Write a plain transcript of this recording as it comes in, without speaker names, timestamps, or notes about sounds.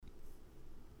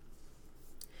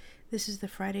This is the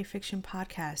Friday Fiction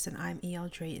Podcast, and I'm E.L.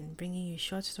 Drayton, bringing you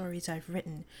short stories I've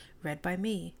written, read by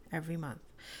me, every month.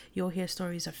 You'll hear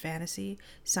stories of fantasy,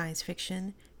 science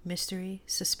fiction, mystery,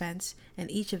 suspense, and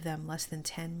each of them less than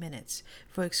 10 minutes.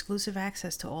 For exclusive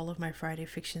access to all of my Friday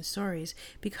Fiction stories,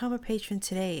 become a patron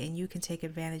today and you can take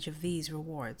advantage of these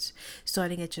rewards.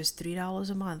 Starting at just $3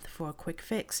 a month for a quick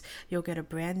fix, you'll get a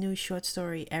brand new short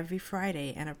story every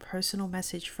Friday and a personal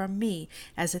message from me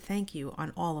as a thank you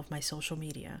on all of my social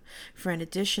media. For an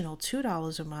additional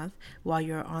 $2 a month while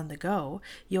you're on the go,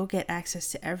 you'll get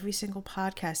access to every single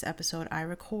podcast episode I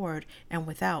record and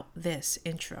without this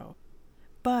intro.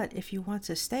 But if you want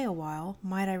to stay a while,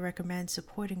 might I recommend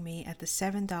supporting me at the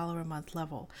 $7 a month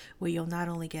level, where you'll not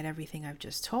only get everything I've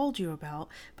just told you about,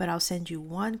 but I'll send you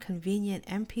one convenient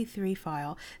MP3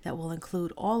 file that will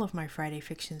include all of my Friday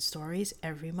Fiction stories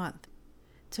every month.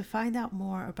 To find out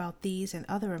more about these and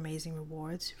other amazing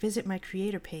rewards, visit my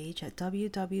creator page at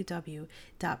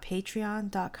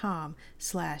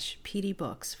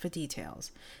www.patreon.com/pdbooks for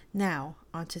details. Now,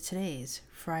 on to today's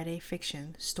Friday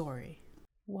Fiction story.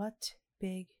 What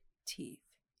Big Teeth?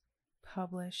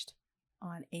 Published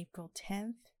on April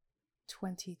 10th,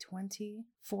 2020,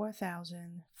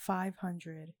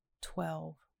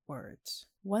 4,512 words.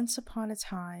 Once upon a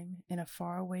time, in a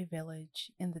faraway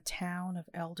village in the town of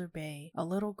Elder Bay, a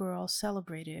little girl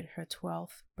celebrated her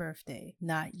 12th birthday.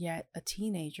 Not yet a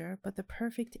teenager, but the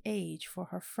perfect age for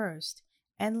her first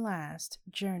and last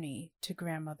journey to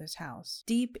grandmother's house.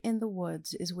 Deep in the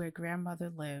woods is where grandmother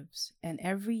lives, and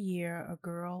every year a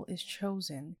girl is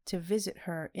chosen to visit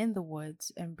her in the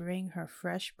woods and bring her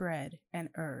fresh bread and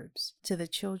herbs. To the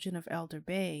children of Elder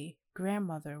Bay,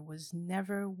 grandmother was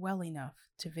never well enough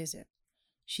to visit.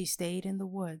 She stayed in the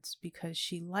woods because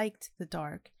she liked the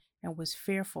dark and was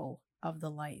fearful of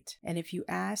the light. And if you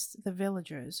asked the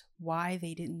villagers why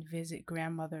they didn't visit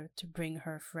grandmother to bring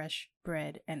her fresh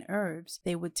bread and herbs,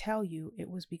 they would tell you it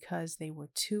was because they were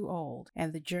too old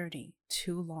and the journey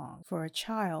too long. For a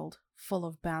child full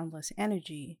of boundless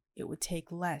energy, it would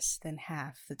take less than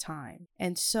half the time.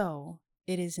 And so,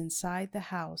 it is inside the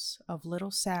house of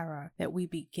little Sarah that we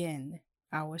begin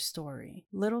our story.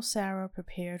 Little Sarah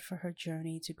prepared for her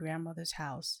journey to grandmother's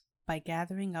house by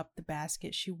gathering up the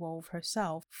basket she wove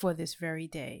herself for this very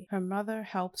day. Her mother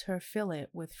helped her fill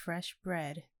it with fresh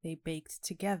bread they baked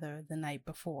together the night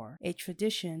before, a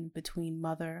tradition between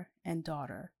mother and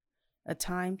daughter, a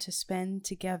time to spend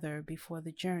together before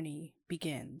the journey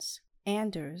begins.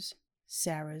 Anders,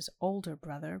 Sarah's older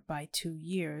brother by 2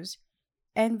 years,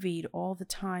 envied all the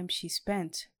time she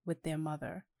spent with their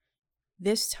mother.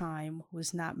 This time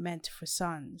was not meant for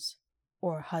sons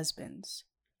or husbands.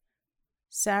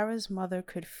 Sarah's mother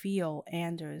could feel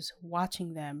Anders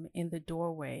watching them in the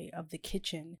doorway of the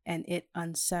kitchen, and it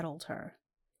unsettled her.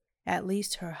 At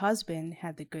least her husband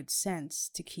had the good sense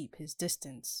to keep his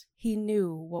distance. He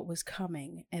knew what was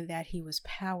coming and that he was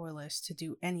powerless to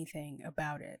do anything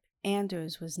about it.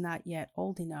 Anders was not yet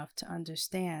old enough to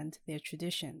understand their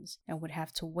traditions and would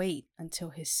have to wait until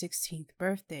his 16th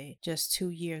birthday, just 2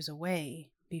 years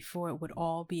away, before it would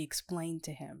all be explained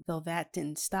to him, though that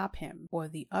didn't stop him or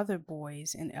the other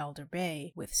boys in Elder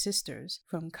Bay with sisters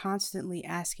from constantly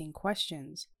asking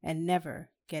questions and never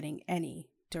getting any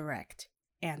direct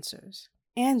answers.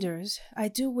 Anders, I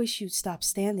do wish you'd stop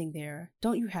standing there.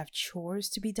 Don't you have chores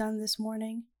to be done this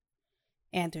morning?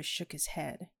 Anders shook his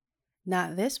head.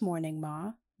 Not this morning,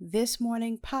 Ma. This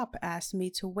morning, Pop asked me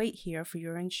to wait here for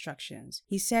your instructions.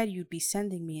 He said you'd be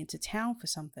sending me into town for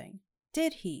something.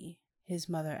 Did he? His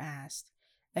mother asked,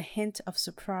 a hint of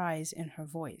surprise in her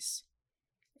voice.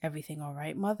 Everything all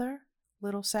right, Mother?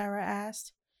 Little Sarah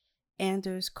asked.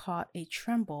 Anders caught a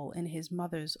tremble in his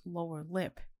mother's lower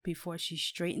lip before she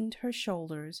straightened her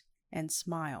shoulders and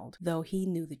smiled, though he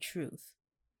knew the truth.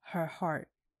 Her heart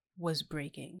was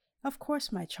breaking. Of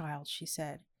course, my child, she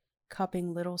said,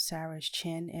 cupping little Sarah's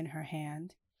chin in her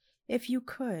hand. If you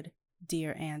could,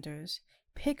 dear Anders,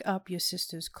 pick up your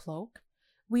sister's cloak.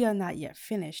 We are not yet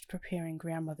finished preparing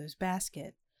grandmother's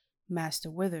basket. Master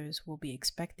Withers will be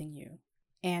expecting you.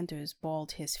 Anders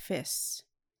balled his fists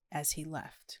as he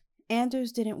left.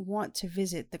 Anders didn't want to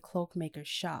visit the cloakmaker's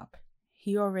shop.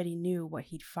 He already knew what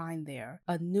he'd find there,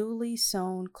 a newly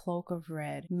sewn cloak of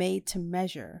red made to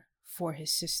measure for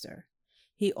his sister.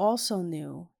 He also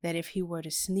knew that if he were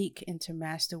to sneak into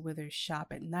Master Withers'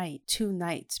 shop at night, 2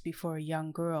 nights before a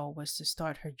young girl was to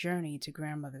start her journey to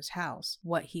grandmother's house,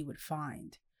 what he would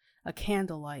find. A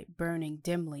candlelight burning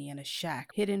dimly in a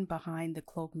shack hidden behind the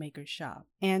cloakmaker's shop.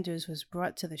 Anders was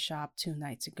brought to the shop 2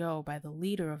 nights ago by the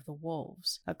leader of the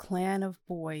Wolves, a clan of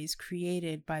boys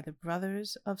created by the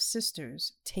brothers of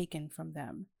sisters taken from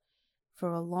them.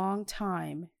 For a long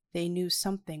time, They knew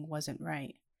something wasn't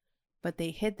right, but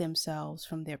they hid themselves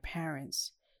from their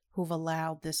parents, who've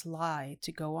allowed this lie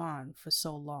to go on for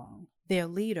so long. Their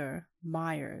leader,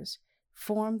 Myers,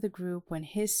 formed the group when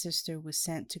his sister was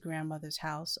sent to grandmother's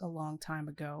house a long time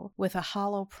ago with a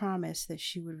hollow promise that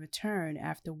she would return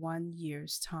after 1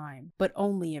 year's time, but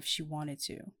only if she wanted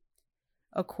to.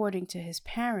 According to his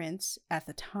parents, at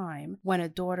the time, when a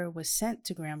daughter was sent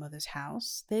to grandmother's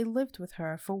house, they lived with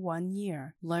her for 1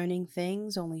 year, learning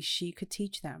things only she could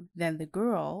teach them. Then the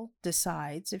girl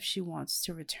decides if she wants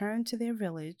to return to their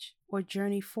village or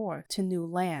journey forth to new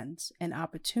lands and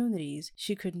opportunities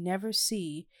she could never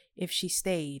see if she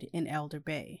stayed in Elder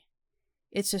Bay.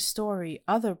 It's a story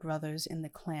other brothers in the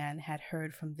clan had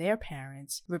heard from their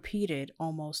parents, repeated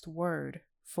almost word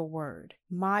for word.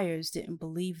 Myers didn't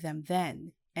believe them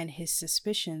then, and his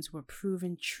suspicions were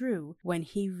proven true when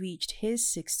he reached his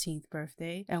 16th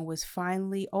birthday and was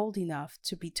finally old enough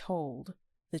to be told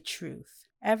the truth.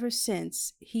 Ever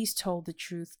since, he's told the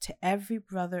truth to every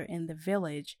brother in the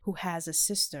village who has a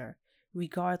sister,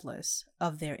 regardless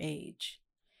of their age.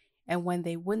 And when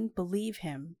they wouldn't believe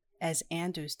him, as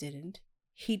Anders didn't,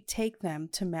 he'd take them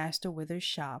to Master Wither's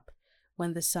shop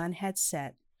when the sun had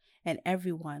set and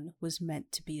everyone was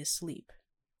meant to be asleep.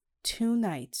 2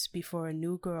 nights before a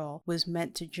new girl was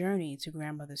meant to journey to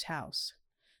grandmother's house.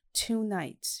 2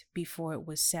 nights before it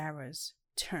was Sarah's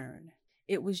turn.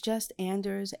 It was just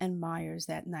Anders and Myers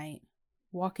that night,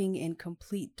 walking in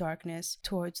complete darkness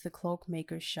towards the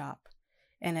cloakmaker's shop.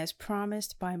 And as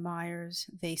promised by Myers,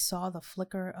 they saw the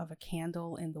flicker of a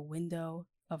candle in the window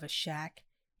of a shack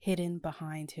hidden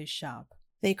behind his shop.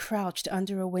 They crouched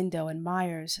under a window and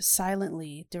Myers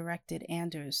silently directed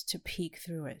Anders to peek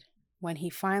through it. When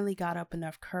he finally got up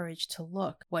enough courage to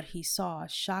look, what he saw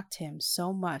shocked him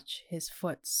so much his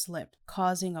foot slipped,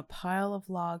 causing a pile of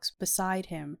logs beside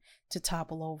him to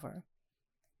topple over.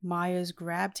 Myers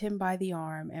grabbed him by the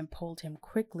arm and pulled him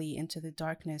quickly into the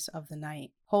darkness of the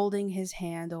night, holding his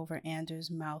hand over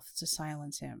Anders' mouth to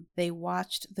silence him. They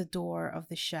watched the door of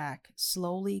the shack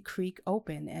slowly creak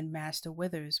open and Master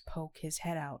Withers poke his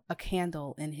head out, a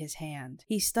candle in his hand.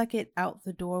 He stuck it out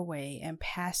the doorway and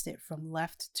passed it from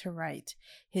left to right,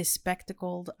 his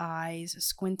spectacled eyes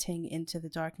squinting into the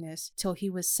darkness till he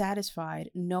was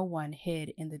satisfied no one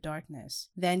hid in the darkness.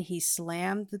 Then he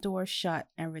slammed the door shut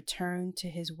and returned to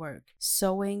his work,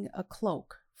 sewing a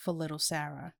cloak for little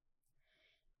Sarah.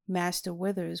 Master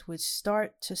Withers would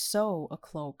start to sew a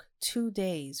cloak 2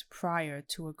 days prior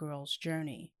to a girl's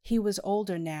journey. He was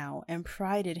older now and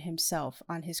prided himself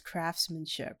on his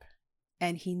craftsmanship,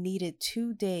 and he needed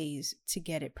 2 days to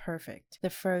get it perfect. The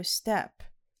first step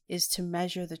is to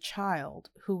measure the child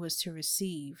who was to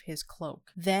receive his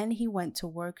cloak. Then he went to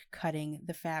work cutting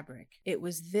the fabric. It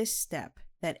was this step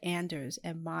that Anders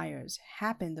and Myers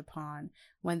happened upon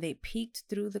when they peeked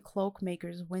through the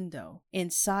cloakmaker's window.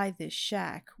 Inside this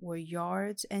shack were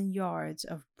yards and yards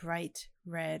of bright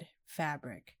red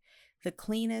fabric, the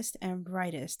cleanest and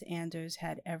brightest Anders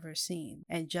had ever seen.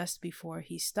 And just before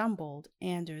he stumbled,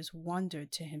 Anders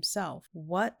wondered to himself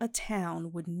what a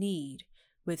town would need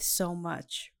with so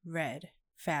much red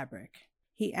fabric.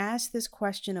 He asked this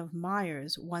question of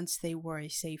Myers once they were a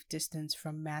safe distance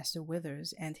from Master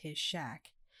Withers and his shack.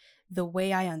 The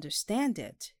way I understand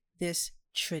it, this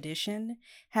tradition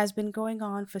has been going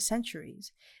on for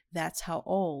centuries. That's how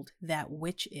old that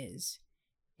witch is.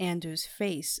 Anders'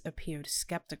 face appeared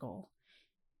skeptical.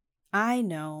 I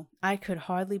know, I could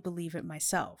hardly believe it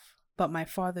myself, but my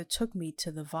father took me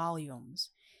to the volumes.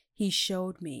 He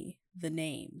showed me the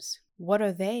names. What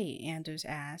are they? Anders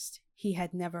asked. He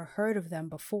had never heard of them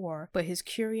before, but his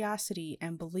curiosity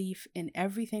and belief in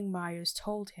everything Myers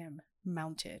told him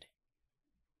mounted.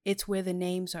 It's where the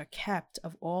names are kept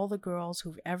of all the girls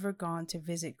who've ever gone to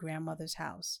visit grandmother's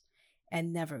house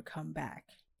and never come back.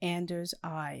 Anders'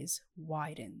 eyes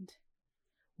widened.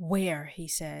 Where? He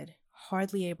said,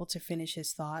 hardly able to finish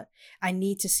his thought. I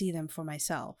need to see them for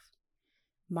myself.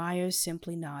 Myers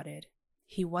simply nodded.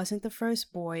 He wasn't the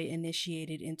first boy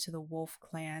initiated into the Wolf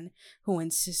clan who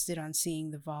insisted on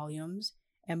seeing the volumes,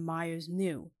 and Myers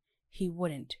knew he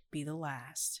wouldn't be the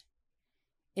last.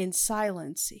 In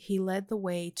silence, he led the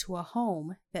way to a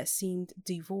home that seemed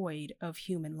devoid of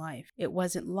human life. It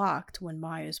wasn't locked when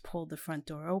Myers pulled the front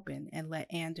door open and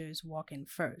let Anders walk in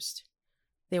first.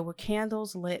 There were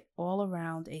candles lit all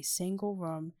around a single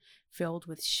room filled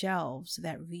with shelves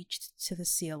that reached to the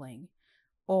ceiling,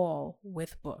 all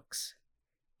with books.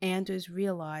 Anders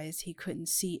realized he couldn't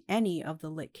see any of the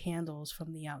lit candles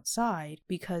from the outside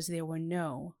because there were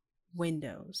no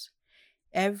windows.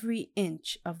 Every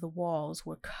inch of the walls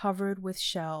were covered with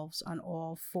shelves on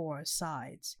all four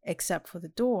sides, except for the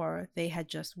door they had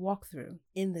just walked through.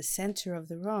 In the center of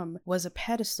the room was a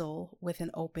pedestal with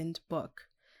an opened book.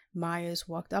 Myers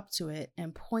walked up to it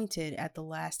and pointed at the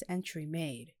last entry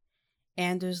made.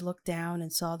 Anders looked down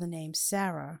and saw the name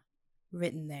Sarah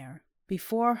written there.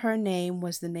 Before her name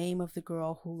was the name of the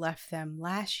girl who left them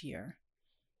last year.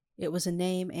 It was a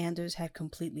name Anders had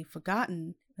completely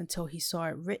forgotten until he saw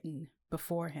it written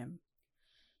before him.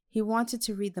 He wanted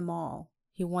to read them all.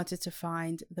 He wanted to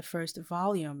find the first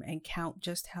volume and count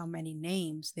just how many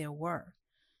names there were.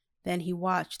 Then he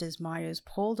watched as Myers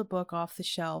pulled a book off the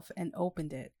shelf and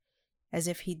opened it, as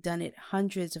if he'd done it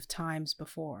hundreds of times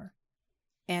before.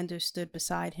 Anders stood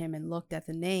beside him and looked at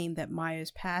the name that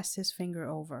Myers passed his finger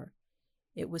over.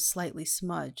 It was slightly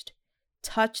smudged,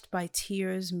 touched by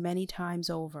tears many times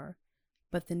over,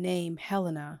 but the name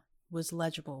Helena was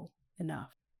legible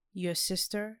enough. "Your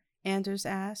sister?" Anders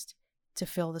asked, to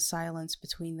fill the silence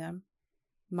between them.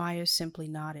 Myers simply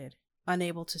nodded,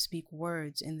 unable to speak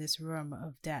words in this room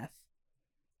of death.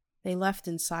 They left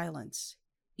in silence,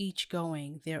 each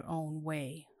going their own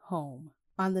way home.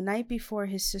 On the night before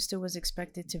his sister was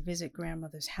expected to visit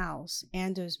grandmother's house,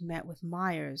 Anders met with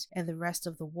Myers and the rest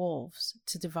of the wolves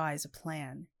to devise a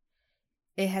plan.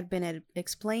 It had been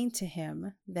explained to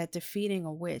him that defeating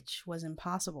a witch was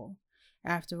impossible.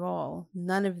 After all,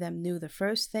 none of them knew the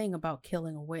first thing about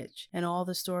killing a witch, and all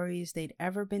the stories they'd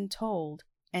ever been told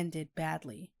ended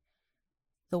badly.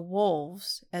 The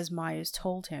wolves, as Myers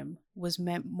told him, was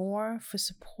meant more for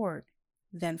support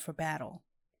than for battle.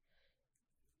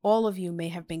 "All of you may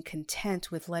have been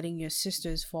content with letting your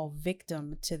sisters fall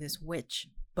victim to this witch,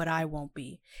 but I won't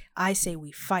be. I say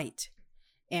we fight,"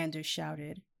 Anders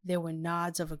shouted. There were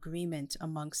nods of agreement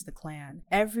amongst the clan.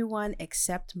 Everyone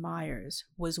except Myers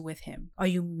was with him. "Are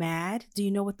you mad? Do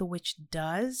you know what the witch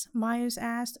does?" Myers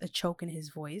asked, a choke in his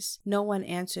voice. No one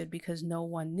answered because no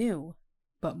one knew,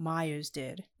 but Myers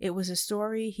did. It was a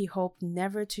story he hoped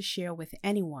never to share with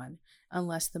anyone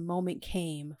unless the moment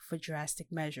came for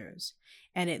drastic measures,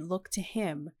 and it looked to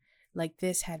him like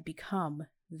this had become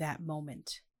that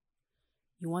moment.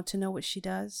 "You want to know what she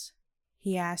does?"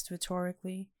 he asked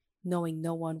rhetorically, knowing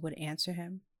no one would answer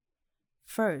him.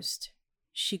 "First,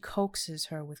 she coaxes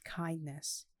her with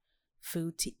kindness,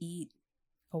 food to eat,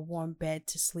 a warm bed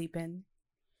to sleep in."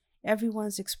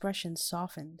 Everyone's expression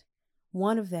softened.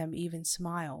 One of them even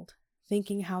smiled,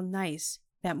 thinking how nice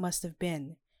that must have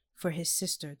been for his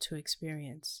sister to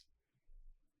experience.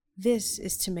 "This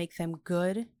is to make them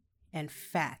good and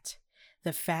fat.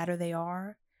 The fatter they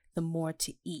are, the more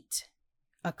to eat."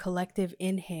 A collective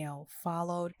inhale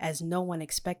followed, as no one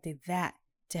expected that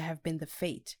to have been the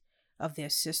fate of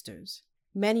their sisters.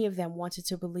 Many of them wanted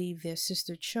to believe their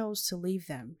sister chose to leave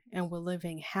them and were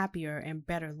living happier and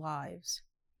better lives.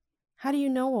 "How do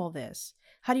you know all this?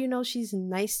 How do you know she's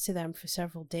nice to them for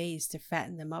several days to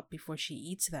fatten them up before she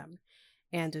eats them?"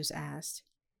 Anders asked.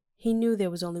 He knew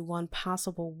there was only one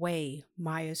possible way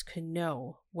Myers could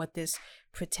know what this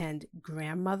pretend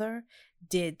grandmother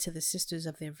did to the sisters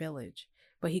of their village,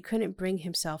 but he couldn't bring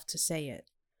himself to say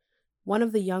it. One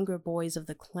of the younger boys of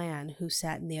the clan, who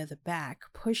sat near the back,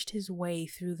 pushed his way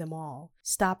through them all,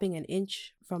 stopping an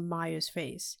inch from Myers'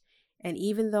 face. And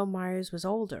even though Myers was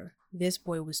older, this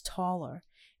boy was taller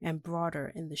and broader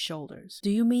in the shoulders.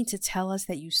 "Do you mean to tell us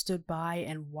that you stood by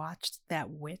and watched that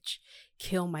witch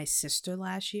kill my sister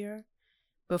last year?"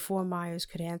 Before Myers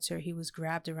could answer, he was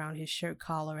grabbed around his shirt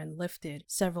collar and lifted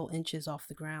several inches off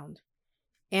the ground.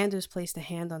 Anders placed a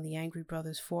hand on the angry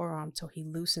brother's forearm till he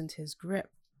loosened his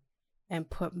grip and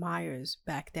put Myers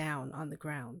back down on the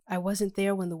ground. "I wasn't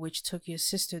there when the witch took your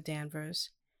sister, Danvers."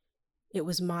 "It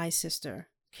was my sister,"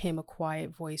 came a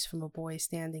quiet voice from a boy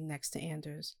standing next to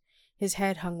Anders. His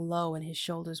head hung low and his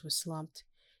shoulders were slumped.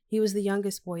 He was the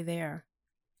youngest boy there.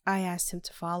 "I asked him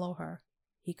to follow her,"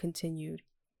 he continued,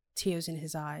 tears in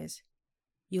his eyes.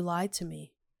 "You lied to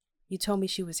me. You told me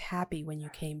she was happy when you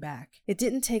came back." It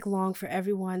didn't take long for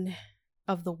everyone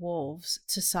of the wolves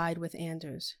to side with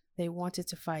Anders. They wanted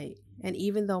to fight, and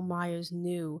even though Myers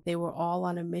knew they were all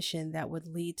on a mission that would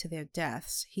lead to their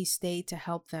deaths, he stayed to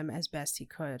help them as best he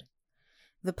could.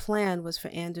 The plan was for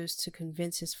Anders to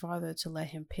convince his father to let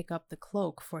him pick up the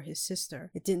cloak for his sister.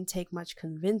 It didn't take much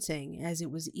convincing, as it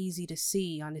was easy to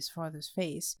see on his father's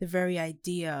face. The very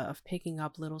idea of picking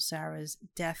up little Sarah's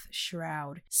death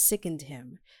shroud sickened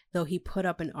him, though he put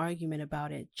up an argument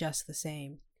about it just the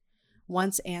same.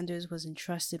 Once Anders was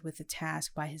entrusted with the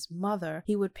task by his mother,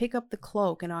 he would pick up the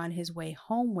cloak and on his way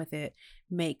home with it,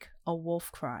 make a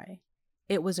wolf cry.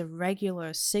 It was a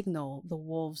regular signal the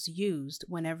wolves used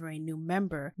whenever a new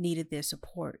member needed their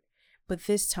support, but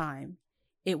this time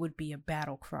it would be a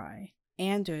battle cry.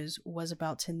 Anders was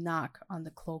about to knock on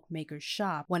the cloakmaker's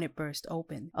shop when it burst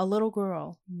open. A little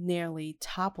girl nearly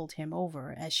toppled him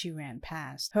over as she ran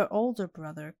past, her older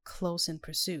brother close in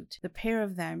pursuit. The pair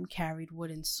of them carried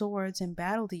wooden swords and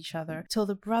battled each other till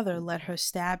the brother let her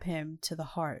stab him to the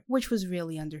heart, which was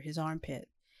really under his armpit,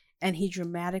 and he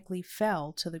dramatically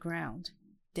fell to the ground,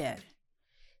 dead.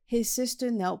 His sister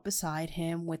knelt beside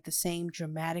him with the same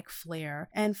dramatic flair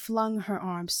and flung her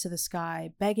arms to the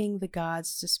sky, begging the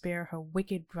gods to spare her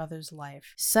wicked brother's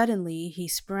life. Suddenly, he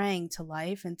sprang to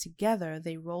life, and together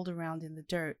they rolled around in the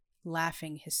dirt,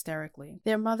 laughing hysterically.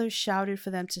 Their mother shouted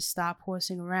for them to stop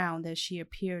horsing around as she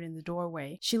appeared in the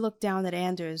doorway. She looked down at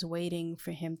Anders, waiting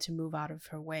for him to move out of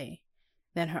her way.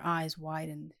 Then her eyes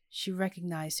widened. She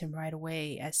recognized him right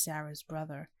away as Sarah's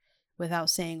brother.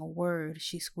 Without saying a word,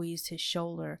 she squeezed his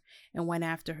shoulder and went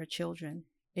after her children,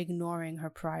 ignoring her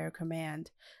prior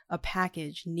command, a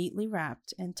package neatly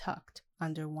wrapped and tucked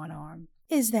under one arm.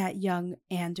 "Is that young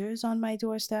Anders on my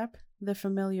doorstep?" The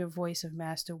familiar voice of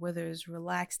Master Withers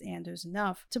relaxed Anders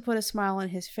enough to put a smile on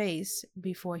his face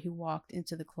before he walked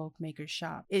into the cloakmaker's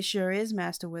shop. "It sure is,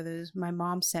 Master Withers. My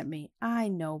mom sent me." "I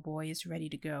know, boy, it's ready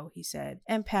to go," he said,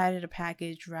 and patted a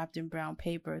package wrapped in brown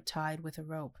paper tied with a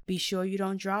rope. "Be sure you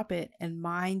don't drop it, and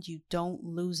mind you don't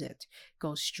lose it.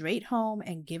 Go straight home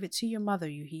and give it to your mother,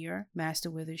 you hear?"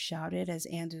 Master Withers shouted as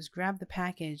Anders grabbed the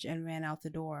package and ran out the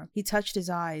door. He touched his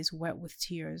eyes, wet with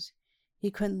tears. He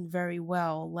couldn't very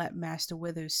well let Master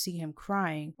Withers see him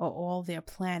crying, or all their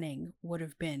planning would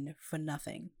have been for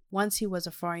nothing. Once he was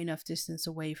a far enough distance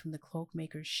away from the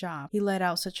cloakmaker's shop, he let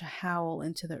out such a howl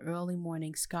into the early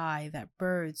morning sky that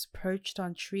birds perched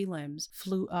on tree limbs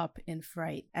flew up in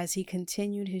fright. As he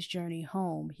continued his journey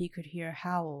home, he could hear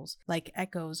howls like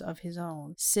echoes of his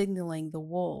own, signaling the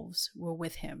wolves were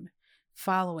with him,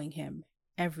 following him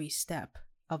every step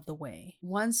of the way.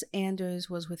 Once Anders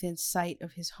was within sight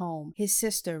of his home, his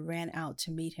sister ran out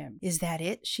to meet him. "Is that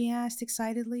it?" she asked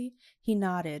excitedly. He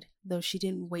nodded, though she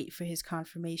didn't wait for his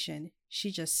confirmation.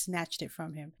 She just snatched it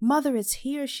from him. "Mother, it's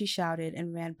here!" she shouted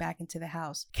and ran back into the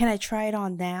house. "Can I try it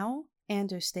on now?"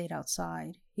 Anders stayed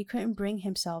outside. He couldn't bring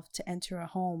himself to enter a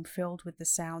home filled with the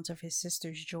sounds of his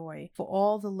sister's joy. For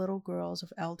all the little girls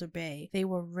of Elder Bay, they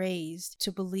were raised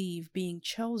to believe being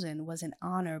chosen was an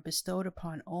honor bestowed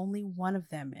upon only one of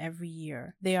them every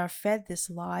year. They are fed this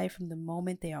lie from the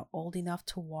moment they are old enough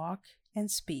to walk and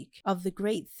speak, of the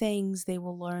great things they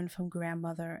will learn from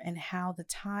grandmother and how the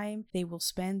time they will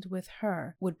spend with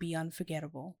her would be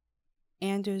unforgettable.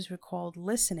 Anders recalled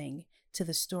listening to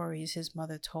the stories his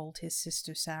mother told his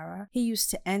sister Sarah. He used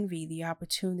to envy the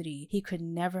opportunity he could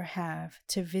never have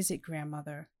to visit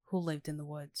grandmother, who lived in the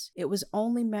woods. It was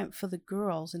only meant for the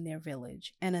girls in their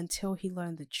village, and until he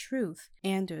learned the truth,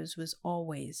 Anders was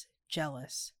always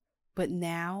jealous. But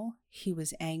now he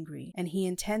was angry, and he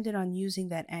intended on using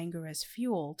that anger as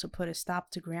fuel to put a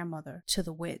stop to grandmother, to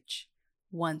the witch,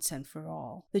 once and for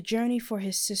all. The journey for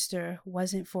his sister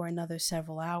wasn't for another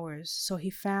several hours, so he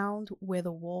found where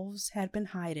the wolves had been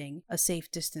hiding, a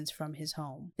safe distance from his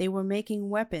home. They were making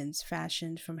weapons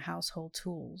fashioned from household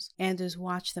tools. Anders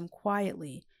watched them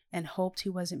quietly and hoped he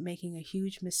wasn't making a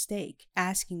huge mistake,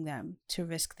 asking them to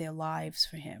risk their lives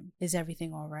for him. "Is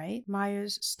everything all right?"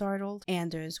 Myers startled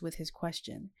Anders with his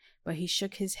question, but he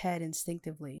shook his head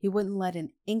instinctively. He wouldn't let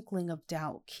an inkling of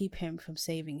doubt keep him from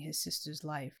saving his sister's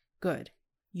life. "Good.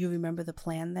 You remember the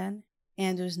plan then?"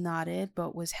 Anders nodded,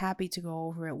 but was happy to go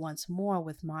over it once more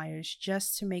with Myers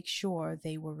just to make sure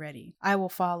they were ready. "I will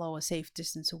follow a safe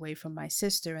distance away from my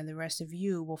sister, and the rest of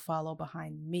you will follow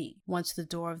behind me. Once the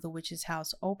door of the witch's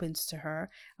house opens to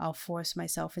her, I'll force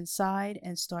myself inside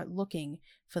and start looking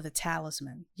for the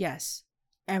talisman. Yes.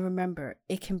 And remember,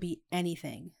 it can be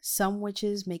anything. Some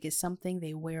witches make it something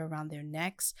they wear around their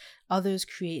necks. Others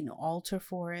create an altar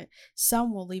for it.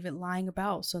 Some will leave it lying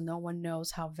about so no one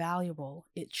knows how valuable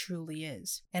it truly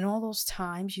is." "And all those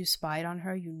times you spied on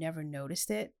her, you never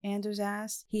noticed it?" Anders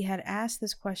asked. He had asked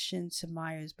this question to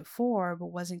Myers before, but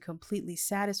wasn't completely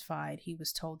satisfied he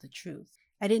was told the truth.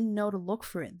 "I didn't know to look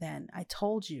for it then. I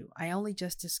told you, I only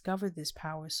just discovered this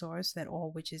power source that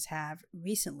all witches have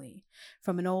recently,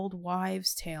 from an old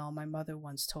wives' tale my mother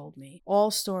once told me.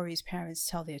 All stories parents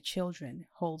tell their children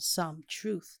hold some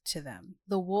truth to them."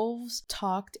 The wolves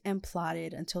talked and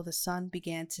plotted until the sun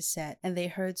began to set, and they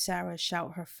heard Sarah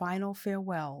shout her final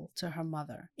farewell to her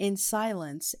mother. In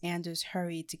silence, Anders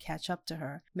hurried to catch up to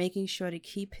her, making sure to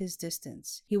keep his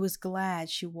distance. He was glad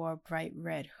she wore a bright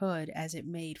red hood, as it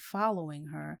made following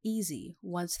her easy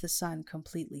once the sun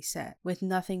completely set, with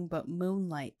nothing but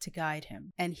moonlight to guide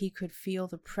him, and he could feel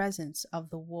the presence of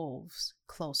the wolves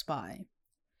close by.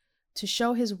 To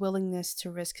show his willingness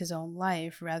to risk his own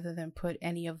life rather than put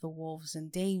any of the wolves in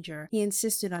danger, he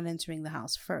insisted on entering the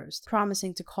house first,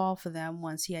 promising to call for them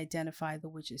once he identified the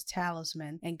witch's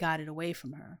talisman and got it away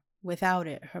from her. Without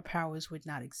it, her powers would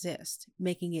not exist,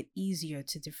 making it easier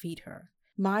to defeat her.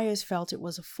 Myers felt it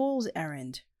was a fool's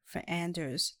errand for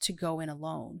Anders to go in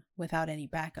alone, without any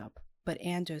backup, but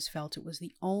Anders felt it was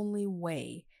the only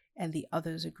way, and the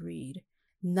others agreed.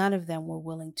 None of them were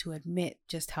willing to admit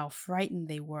just how frightened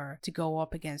they were to go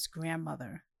up against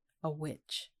Grandmother, a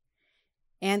witch.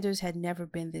 Anders had never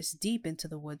been this deep into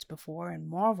the woods before and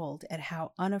marveled at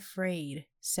how unafraid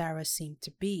Sarah seemed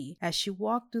to be as she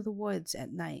walked through the woods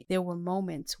at night. There were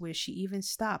moments where she even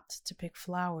stopped to pick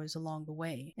flowers along the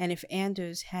way, and if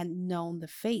Anders hadn't known the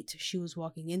fate she was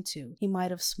walking into, he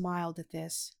might have smiled at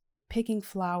this. Picking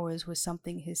flowers was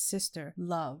something his sister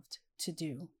loved to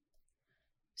do.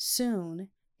 Soon,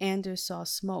 Anders saw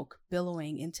smoke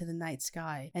billowing into the night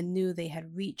sky and knew they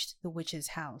had reached the witch's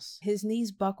house. His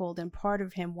knees buckled and part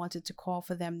of him wanted to call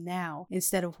for them now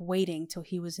instead of waiting till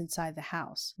he was inside the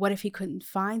house. What if he couldn't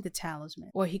find the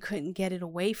talisman, or he couldn't get it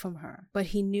away from her? But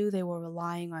he knew they were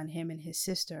relying on him, and his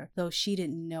sister, though she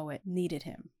didn't know it, needed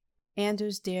him.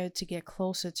 Anders dared to get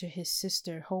closer to his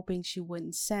sister, hoping she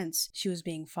wouldn't sense she was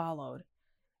being followed.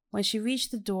 When she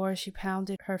reached the door, she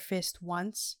pounded her fist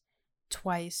once,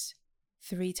 twice,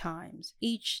 3 times.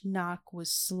 Each knock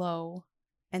was slow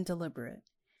and deliberate.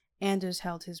 Anders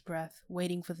held his breath,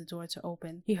 waiting for the door to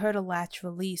open. He heard a latch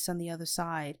release on the other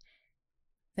side.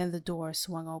 Then the door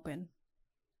swung open.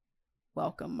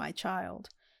 "Welcome, my child.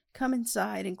 Come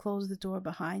inside and close the door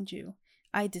behind you.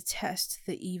 I detest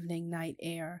the evening night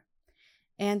air."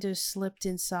 Anders slipped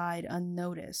inside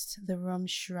unnoticed, the room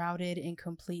shrouded in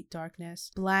complete darkness,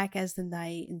 black as the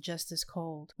night and just as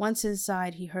cold. Once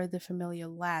inside, he heard the familiar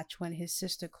latch when his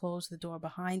sister closed the door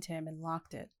behind him and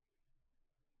locked it.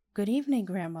 "Good evening,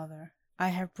 Grandmother. I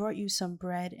have brought you some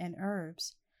bread and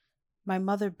herbs. My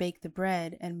mother baked the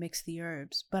bread and mixed the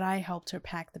herbs, but I helped her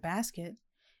pack the basket.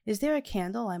 Is there a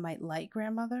candle I might light,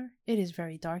 Grandmother? It is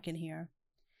very dark in here."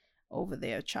 "Over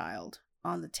there, child,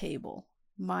 on the table.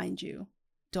 Mind you,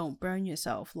 don't burn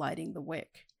yourself lighting the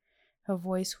wick." Her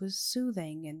voice was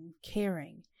soothing and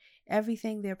caring,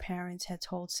 everything their parents had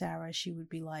told Sarah she would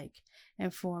be like,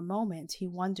 and for a moment he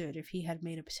wondered if he had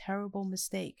made a terrible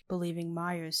mistake believing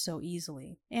Myers so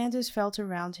easily. Anders felt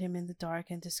around him in the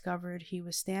dark and discovered he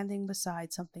was standing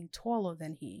beside something taller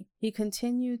than he. He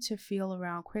continued to feel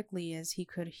around quickly as he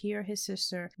could hear his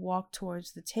sister walk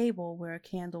towards the table where a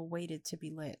candle waited to be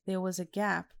lit. There was a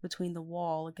gap between the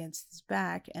wall against his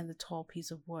back and the tall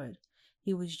piece of wood.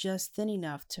 He was just thin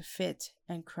enough to fit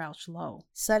and crouch low.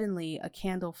 Suddenly, a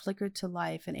candle flickered to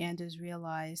life, and Anders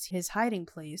realized his hiding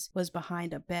place was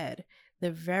behind a bed,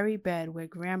 the very bed where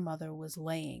Grandmother was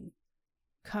laying.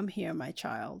 "Come here, my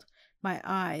child. My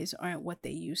eyes aren't what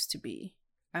they used to be.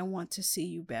 I want to see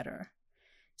you better."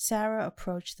 Sarah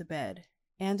approached the bed.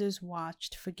 Anders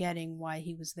watched, forgetting why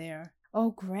he was there.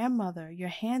 "Oh, Grandmother, your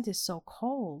hand is so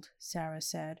cold," Sarah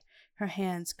said, her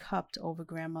hands cupped over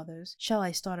Grandmother's. "Shall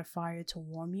I start a fire to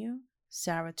warm you?"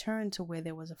 Sarah turned to where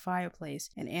there was a fireplace,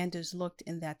 and Anders looked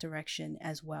in that direction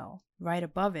as well. Right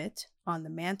above it, on the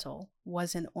mantel,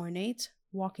 was an ornate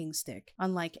walking stick,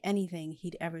 unlike anything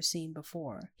he'd ever seen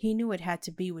before. He knew it had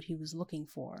to be what he was looking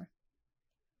for.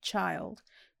 "Child,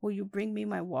 will you bring me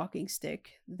my walking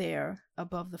stick there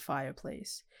above the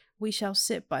fireplace? We shall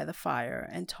sit by the fire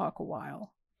and talk a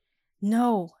while."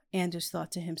 No, Anders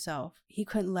thought to himself. He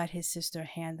couldn't let his sister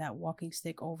hand that walking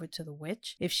stick over to the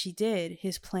witch. If she did,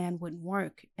 his plan wouldn't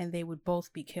work and they would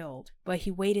both be killed. But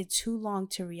he waited too long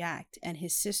to react, and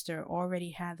his sister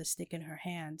already had the stick in her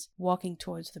hands, walking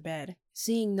towards the bed.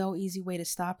 Seeing no easy way to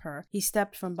stop her, he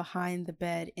stepped from behind the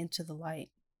bed into the light.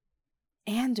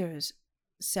 "Anders,"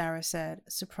 Sarah said,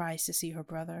 surprised to see her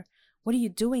brother. "What are you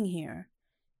doing here?"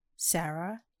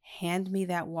 "Sarah, hand me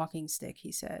that walking stick,"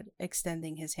 he said,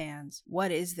 extending his hands.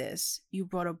 "What is this? You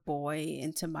brought a boy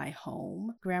into my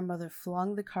home?" Grandmother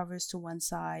flung the covers to one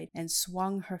side and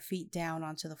swung her feet down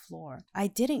onto the floor. "I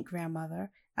didn't,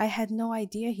 Grandmother. I had no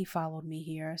idea he followed me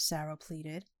here," Sarah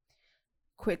pleaded.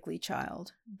 "Quickly,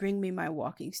 child, bring me my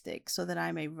walking stick so that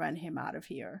I may run him out of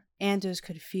here." Anders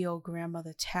could feel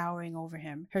Grandmother towering over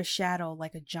him, her shadow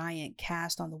like a giant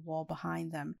cast on the wall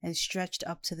behind them and stretched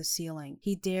up to the ceiling.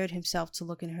 He dared himself to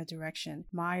look in her direction.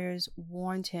 Myers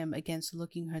warned him against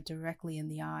looking her directly in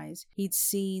the eyes. He'd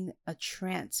seen a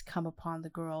trance come upon the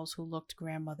girls who looked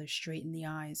Grandmother straight in the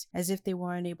eyes, as if they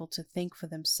weren't able to think for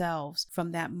themselves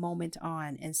from that moment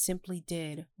on and simply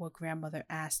did what Grandmother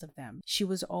asked of them. She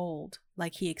was old,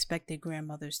 like he expected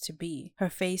grandmothers to be. Her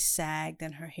face sagged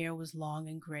and her hair was long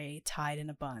and gray. way tied in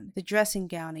a bun. The dressing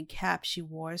gown and cap she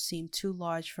wore seemed too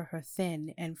large for her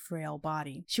thin and frail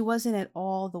body. She wasn't at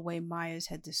all the way Myers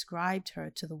had described her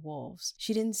to the wolves.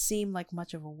 She didn't seem like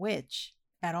much of a witch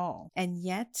at all. And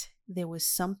yet, there was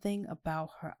something about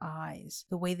her eyes,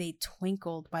 the way they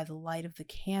twinkled by the light of the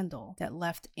candle, that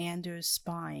left Anders'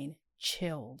 spine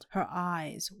chilled. Her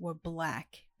eyes were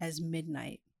black as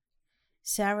midnight.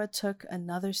 Sarah took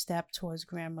another step towards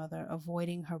grandmother,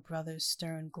 avoiding her brother's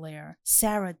stern glare.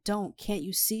 "Sarah, don't! Can't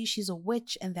you see she's a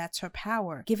witch and that's her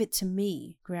power? Give it to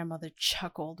me!" Grandmother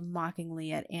chuckled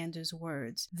mockingly at Anders'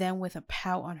 words. Then, with a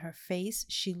pout on her face,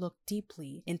 she looked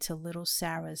deeply into little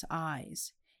Sarah's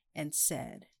eyes and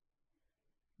said,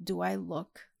 "Do I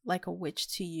look like a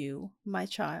witch to you, my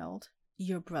child?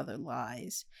 Your brother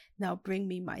lies. Now bring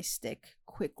me my stick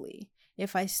quickly.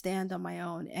 If I stand on my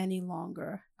own any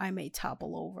longer, I may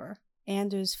topple over."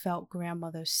 Anders felt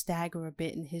grandmother stagger a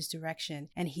bit in his direction,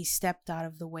 and he stepped out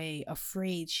of the way,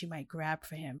 afraid she might grab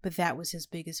for him. But that was his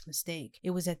biggest mistake.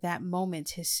 It was at that moment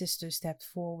his sister stepped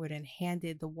forward and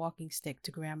handed the walking stick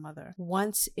to grandmother.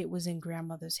 Once it was in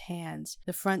grandmother's hands,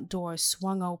 the front door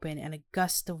swung open and a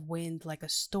gust of wind like a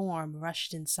storm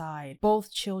rushed inside.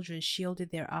 Both children shielded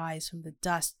their eyes from the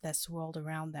dust that swirled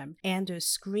around them. Anders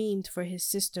screamed for his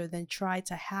sister, then tried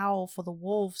to howl for the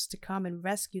wolves to come and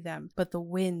rescue them, but the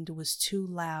wind was too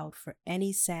loud for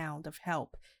any sound of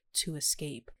help to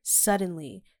escape.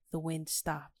 Suddenly, the wind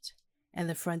stopped, and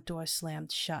the front door slammed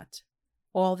shut.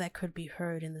 All that could be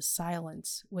heard in the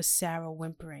silence was Sarah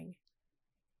whimpering.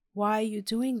 "Why are you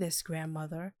doing this,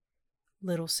 grandmother?"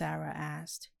 little Sarah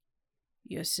asked.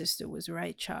 "Your sister was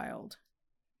right, child.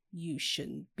 You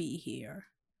shouldn't be here."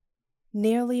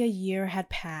 Nearly a year had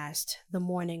passed the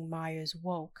morning Myers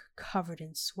woke, covered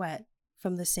in sweat,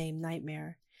 from the same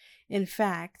nightmare. In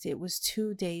fact, it was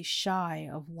 2 days shy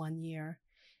of 1 year,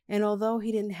 and although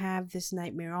he didn't have this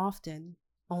nightmare often,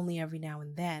 only every now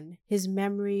and then, his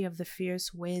memory of the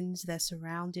fierce winds that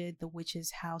surrounded the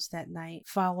witch's house that night,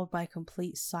 followed by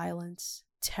complete silence,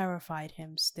 terrified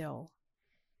him still.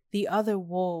 The other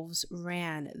wolves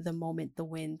ran the moment the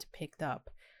wind picked up,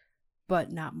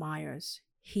 but not Myers.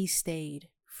 He stayed,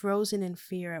 frozen in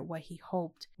fear at what he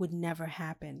hoped would never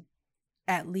happen,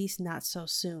 at least not so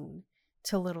soon,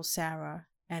 to little Sarah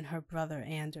and her brother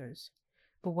Anders.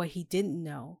 But what he didn't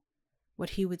know,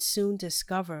 what he would soon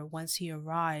discover once he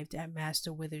arrived at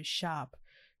Master Wither's shop,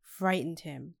 frightened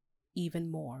him even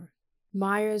more.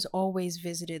 Myers always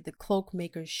visited the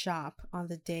cloakmaker's shop on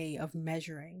the day of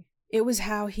measuring. It was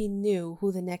how he knew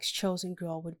who the next chosen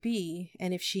girl would be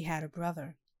and if she had a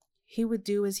brother. He would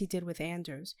do as he did with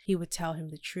Anders. He would tell him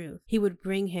the truth. He would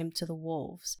bring him to the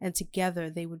wolves, and together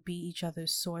they would be each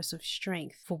other's source of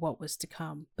strength for what was to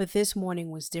come. But this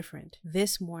morning was different.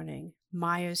 This morning,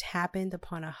 Myers happened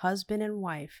upon a husband and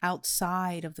wife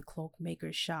outside of the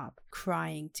cloakmaker's shop,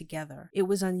 crying together. It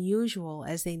was unusual,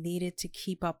 as they needed to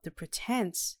keep up the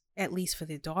pretense, at least for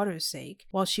their daughter's sake,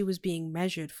 while she was being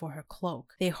measured for her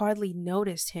cloak. They hardly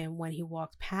noticed him when he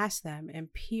walked past them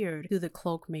and peered through the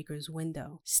cloakmaker's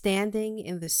window. Standing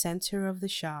in the center of the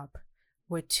shop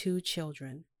were 2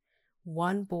 children,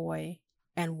 1 boy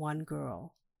and 1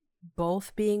 girl,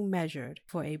 both being measured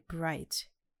for a bright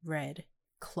red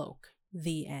cloak.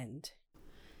 The end.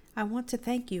 I want to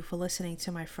thank you for listening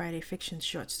to my Friday Fiction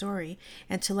short story,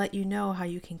 and to let you know how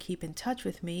you can keep in touch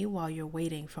with me while you're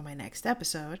waiting for my next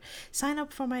episode, sign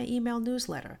up for my email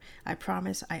newsletter. I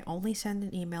promise I only send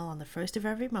an email on the first of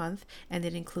every month, and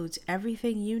it includes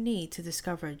everything you need to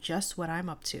discover just what I'm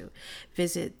up to.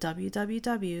 Visit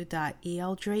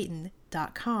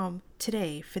www.eldrayton.com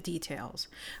today for details.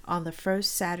 On the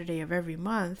first Saturday of every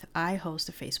month, I host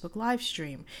a Facebook live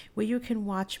stream where you can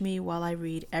watch me while I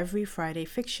read every Friday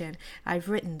fiction I've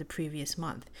written the previous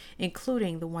month,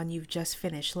 including the one you've just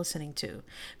finished listening to.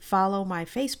 Follow my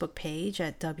Facebook page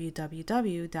at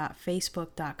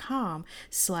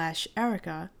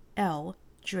www.facebook.com/Erica L.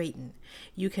 Drayton.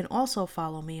 You can also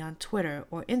follow me on Twitter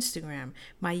or Instagram.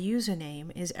 My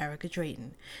username is Erica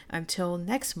Drayton. Until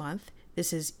next month,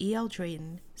 this is E.L.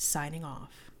 Drayton signing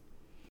off.